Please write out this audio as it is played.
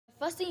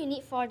First thing you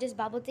need for this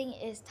bubble thing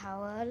is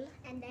towel.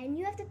 And then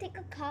you have to take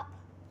a cup.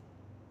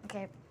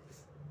 Okay.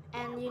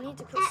 And you need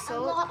to put Add soap.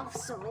 a lot of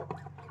soap.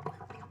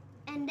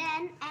 And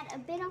then add a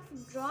bit of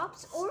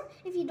drops, or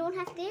if you don't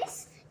have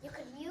this, you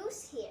could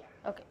use here.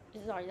 Okay,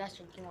 sorry, that's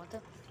drinking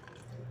water.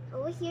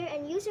 Over here,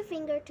 and use your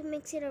finger to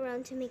mix it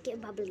around to make it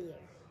bubblier.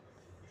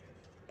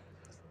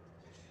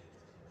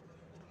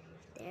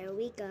 There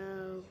we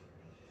go.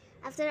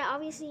 After that,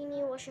 obviously you need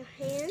to wash your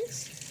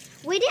hands.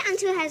 Wait it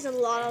until it has a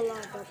lot of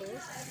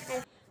bubbles.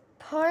 And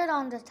Pour it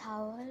on the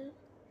towel.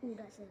 ooh,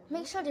 that's it.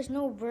 Make sure there's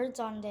no words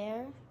on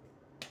there.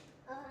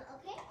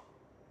 Okay.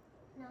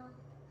 Now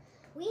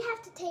we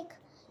have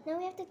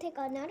to take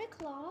another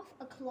cloth,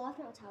 a cloth,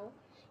 not a towel,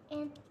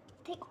 and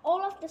take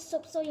all of the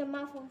soap so your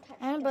mouth won't touch.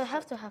 And the but soap.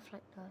 have to have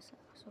like the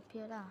soap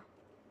here lah.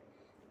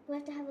 We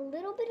have to have a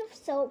little bit of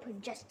soap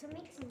just to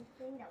make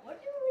something that we're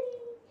doing.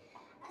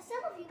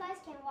 Some of you guys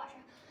can watch.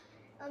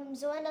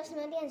 Zoe loves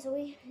Mandy and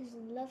Zoe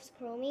loves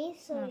Chromie,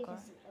 so Oh, you God.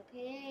 can see.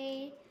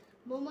 Okay,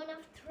 moment of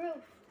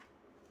truth.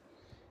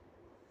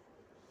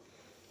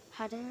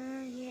 Harder,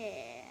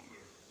 yeah.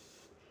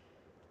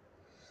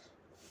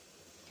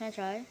 Can I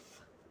try?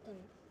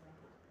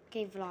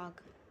 Okay, vlog.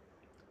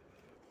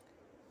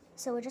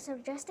 So we're just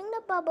adjusting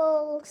the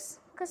bubbles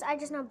because I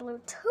just now blew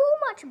too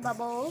much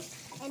bubbles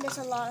and there's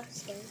a lot of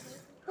stain.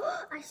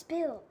 I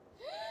spilled.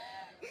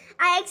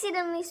 I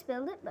accidentally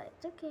spilled it, but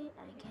it's okay.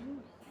 I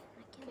can.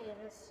 Okay,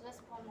 let's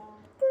pour more.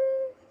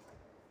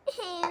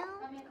 Okay,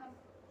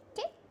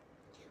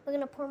 we're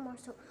gonna pour more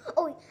soap.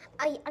 Oh,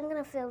 I'm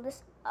gonna fill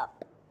this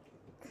up.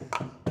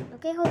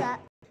 Okay, hold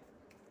that.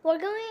 We're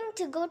going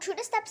to go through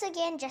the steps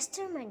again just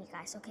to remind you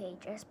guys. Okay,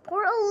 just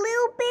pour a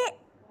little bit,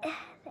 there,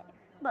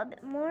 a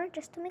bit more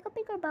just to make a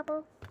bigger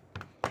bubble.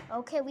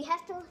 Okay, we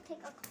have to take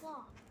a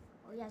cloth.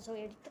 Oh yeah, so we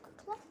already took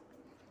a cloth.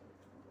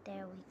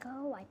 There we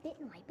go. Wipe it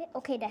and wipe it.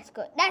 Okay, that's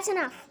good. That's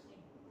enough.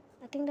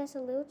 I think that's a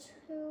little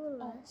too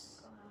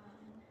less.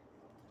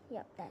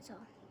 Yep, that's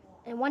all.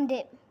 And one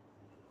dip.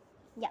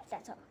 Yep,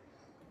 that's all.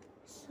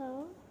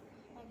 So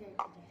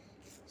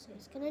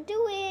it's gonna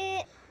do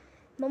it.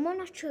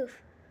 Moment of truth.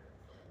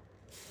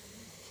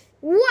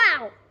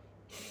 Wow!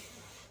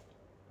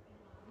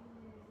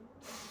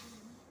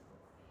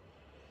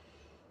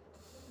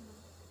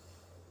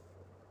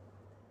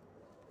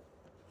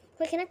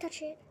 Wait, can I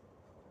touch it?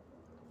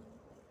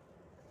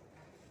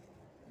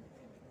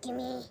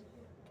 Gimme.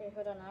 Okay,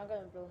 hold on, I'm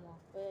gonna blow more.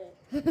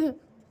 Wait.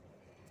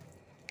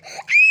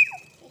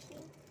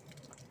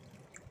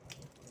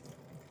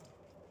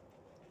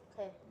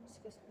 Okay,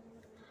 excuse me.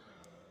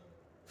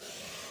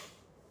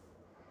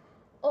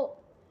 Oh.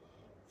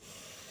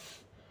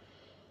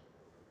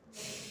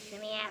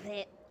 Let me have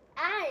it.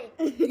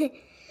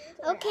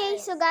 Okay,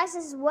 so guys,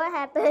 this is what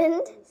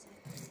happened.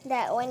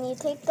 That when you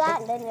take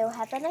that, then it'll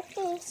happen like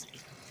this.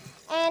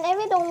 And if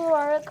it don't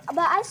work, but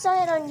I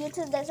saw it on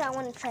YouTube, that's why I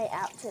want to try it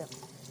out too.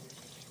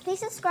 Please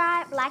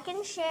subscribe, like,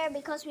 and share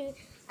because we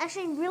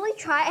actually really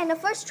tried. And the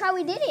first try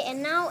we did it,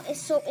 and now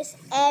soap is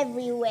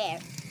everywhere.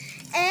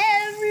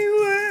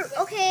 Everywhere.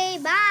 Okay,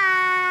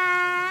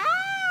 bye.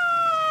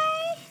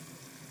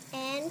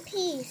 And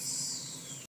peace.